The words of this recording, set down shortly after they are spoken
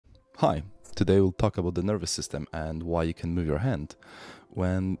Hi, today we'll talk about the nervous system and why you can move your hand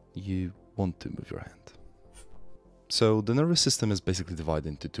when you want to move your hand. So the nervous system is basically divided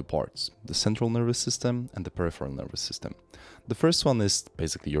into two parts, the central nervous system and the peripheral nervous system. The first one is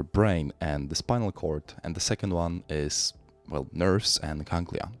basically your brain and the spinal cord, and the second one is, well, nerves and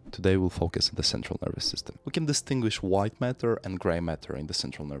ganglia. Today we'll focus on the central nervous system. We can distinguish white matter and gray matter in the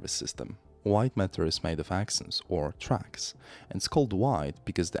central nervous system. White matter is made of axons or tracks, and it's called white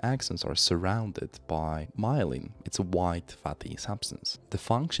because the axons are surrounded by myelin. It's a white fatty substance. The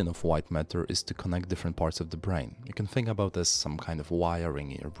function of white matter is to connect different parts of the brain. You can think about it as some kind of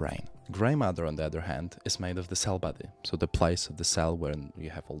wiring in your brain. Gray matter, on the other hand, is made of the cell body, so the place of the cell where you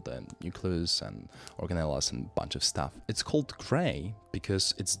have all the nucleus and organelles and a bunch of stuff. It's called gray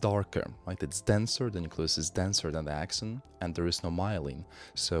because it's darker, right? It's denser, the nucleus is denser than the axon, and there is no myelin,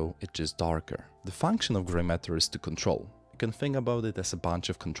 so it's just darker. The function of gray matter is to control. You can think about it as a bunch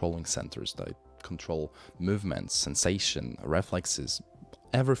of controlling centers that control movements, sensation, reflexes.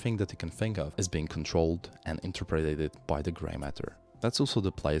 Everything that you can think of is being controlled and interpreted by the gray matter. That's also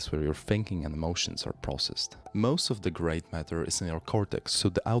the place where your thinking and emotions are processed. Most of the gray matter is in your cortex, so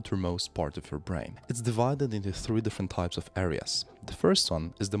the outermost part of your brain. It's divided into three different types of areas. The first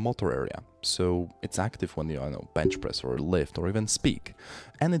one is the motor area, so it's active when you bench press or lift or even speak.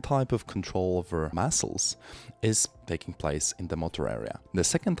 Any type of control over muscles is taking place in the motor area. The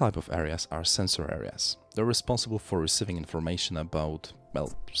second type of areas are sensor areas. They're responsible for receiving information about,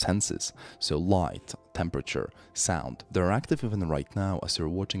 well, senses, so light, temperature, sound. They're active even right now as you're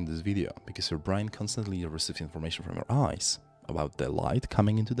watching this video because your brain constantly receives information from your eyes about the light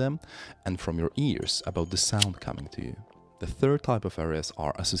coming into them and from your ears about the sound coming to you. The third type of areas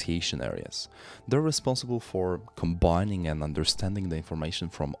are association areas. They're responsible for combining and understanding the information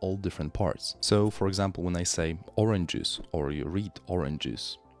from all different parts. So, for example, when I say orange juice or you read orange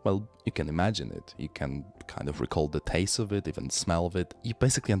juice, well, you can imagine it. You can kind of recall the taste of it, even smell of it. You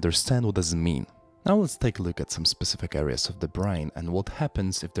basically understand what does it mean. Now let's take a look at some specific areas of the brain and what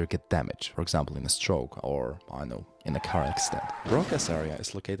happens if they get damaged, for example in a stroke or, in a car accident. Broca's area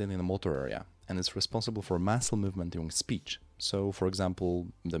is located in the motor area and is responsible for muscle movement during speech. So, for example,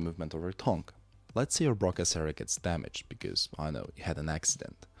 the movement of your tongue. Let's say your Broca's area gets damaged because, you had an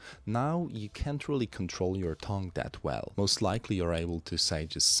accident. Now you can't really control your tongue that well. Most likely you're able to say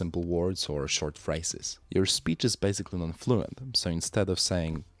just simple words or short phrases. Your speech is basically non-fluent, so instead of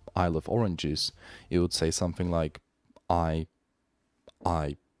saying I love orange juice, you would say something like I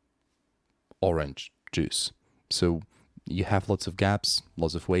orange juice. So you have lots of gaps,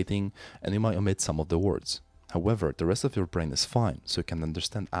 lots of waiting, and you might omit some of the words. However, the rest of your brain is fine, so you can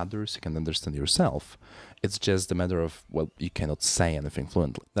understand others, you can understand yourself. It's just a matter of, well, you cannot say anything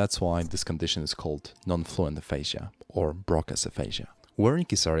fluently. That's why this condition is called non-fluent aphasia or Broca's aphasia.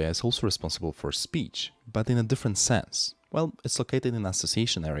 Wernicke's area is also responsible for speech, but in a different sense. Well, it's located in the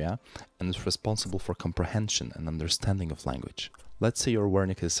association area and is responsible for comprehension and understanding of language. Let's say your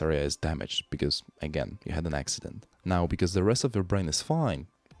Wernicke's area is damaged because, again, you had an accident. Now, because the rest of your brain is fine,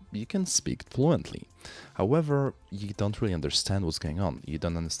 you can speak fluently. However, you don't really understand what's going on. You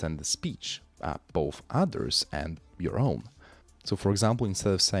don't understand the speech, both others and your own. So, for example,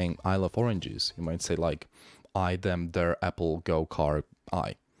 instead of saying I love oranges, you might say like I, them, their, apple, go, car,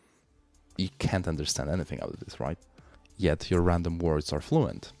 I. You can't understand anything out of this, right? Yet your random words are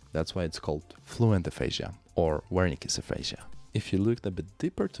fluent. That's why it's called fluent aphasia or Wernicke's aphasia. If you look a bit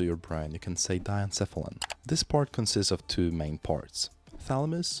deeper to your brain, you can say Diencephalon. This part consists of two main parts,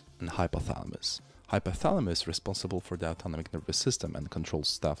 Thalamus and Hypothalamus. Hypothalamus is responsible for the autonomic nervous system and controls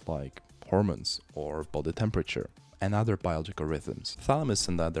stuff like hormones or body temperature and other biological rhythms. Thalamus,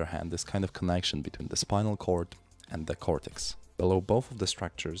 on the other hand, is kind of connection between the spinal cord and the cortex. Below both of the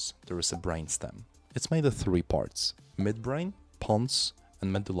structures, there is a brainstem. It's made of three parts, midbrain, pons,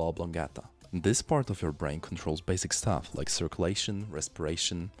 and medulla oblongata. This part of your brain controls basic stuff like circulation,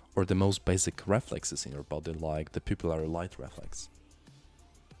 respiration, or the most basic reflexes in your body like the pupillary light reflex.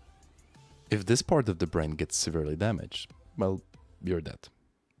 If this part of the brain gets severely damaged, well, you're dead.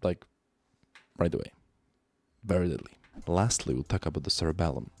 Like, right away. Very deadly. Lastly, we'll talk about the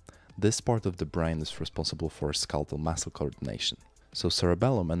cerebellum. This part of the brain is responsible for skeletal muscle coordination. So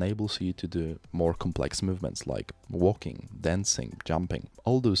cerebellum enables you to do more complex movements like walking, dancing, jumping,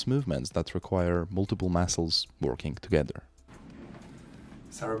 all those movements that require multiple muscles working together.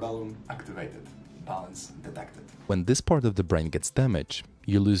 Cerebellum activated, balance detected. When this part of the brain gets damaged,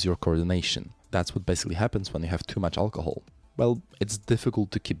 you lose your coordination. That's what basically happens when you have too much alcohol. Well, it's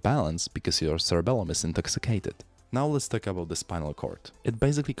difficult to keep balance because your cerebellum is intoxicated. Now let's talk about the spinal cord. It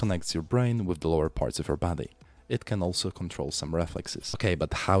basically connects your brain with the lower parts of your body. it can also control some reflexes. Okay,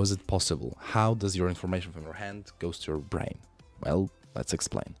 but how is it possible? How does your information from your hand goes to your brain? Well, let's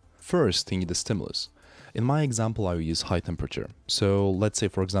explain. First, you need a stimulus. In my example, I will use high temperature. So let's say,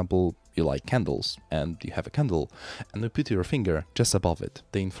 for example, you like candles and you have a candle and you put your finger just above it.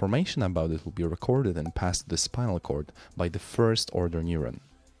 The information about it will be recorded and passed to the spinal cord by the first order neuron.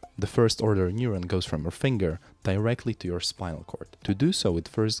 The first order neuron goes from your finger directly to your spinal cord. To do so, it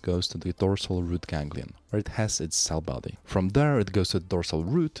first goes to the dorsal root ganglion, where it has its cell body. From there, it goes to the dorsal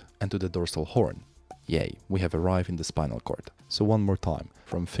root and to the dorsal horn. Yay, we have arrived in the spinal cord. So one more time,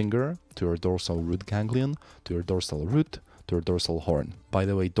 from finger to your dorsal root ganglion, to your dorsal root, to your dorsal horn. By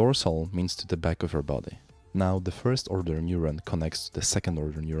the way, dorsal means to the back of your body. Now the first order neuron connects to the second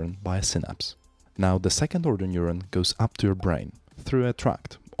order neuron by a synapse. Now the second order neuron goes up to your brain through a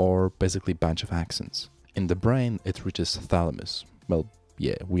tract, or basically bunch of axons. In the brain, it reaches thalamus. Well,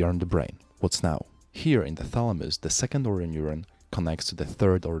 yeah, we are in the brain. What's now? Here in the thalamus, the second order neuron connects to the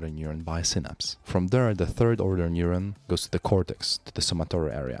third order neuron by a synapse. From there, the third order neuron goes to the cortex, to the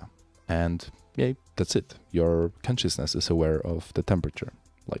somatory area. And yeah, that's it. Your consciousness is aware of the temperature.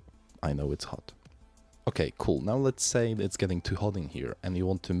 Like, I know it's hot. Okay, cool. Now let's say it's getting too hot in here and you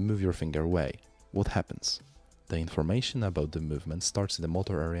want to move your finger away. What happens? The information about the movement starts in the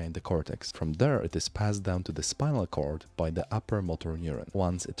motor area in the cortex. From there, it is passed down to the spinal cord by the upper motor neuron.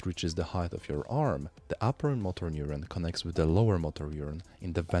 Once it reaches the height of your arm, the upper motor neuron connects with the lower motor neuron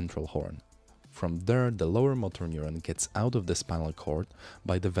in the ventral horn. From there, the lower motor neuron gets out of the spinal cord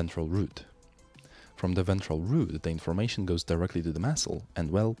by the ventral root. From the ventral root, the information goes directly to the muscle,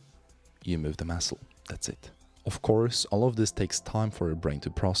 and well, you move the muscle. That's it. Of course, all of this takes time for your brain to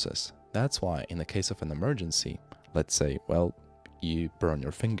process. That's why, in the case of an emergency, let's say, well, you burn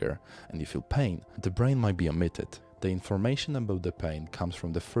your finger and you feel pain, the brain might be omitted. The information about the pain comes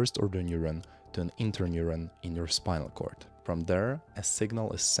from the first order neuron to an interneuron in your spinal cord. From there, a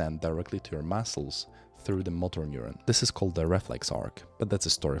signal is sent directly to your muscles through the motor neuron. This is called the reflex arc, but that's a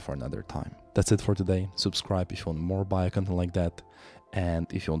story for another time. That's it for today. Subscribe if you want more bio content like that. And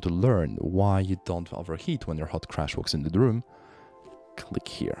if you want to learn why you don't overheat when your hot crush walks into the room, click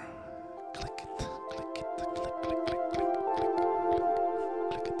here. Click it, click it, click, click, click, click, click, click,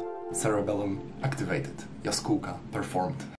 click it. Cerebellum activated. Jaskółka performed.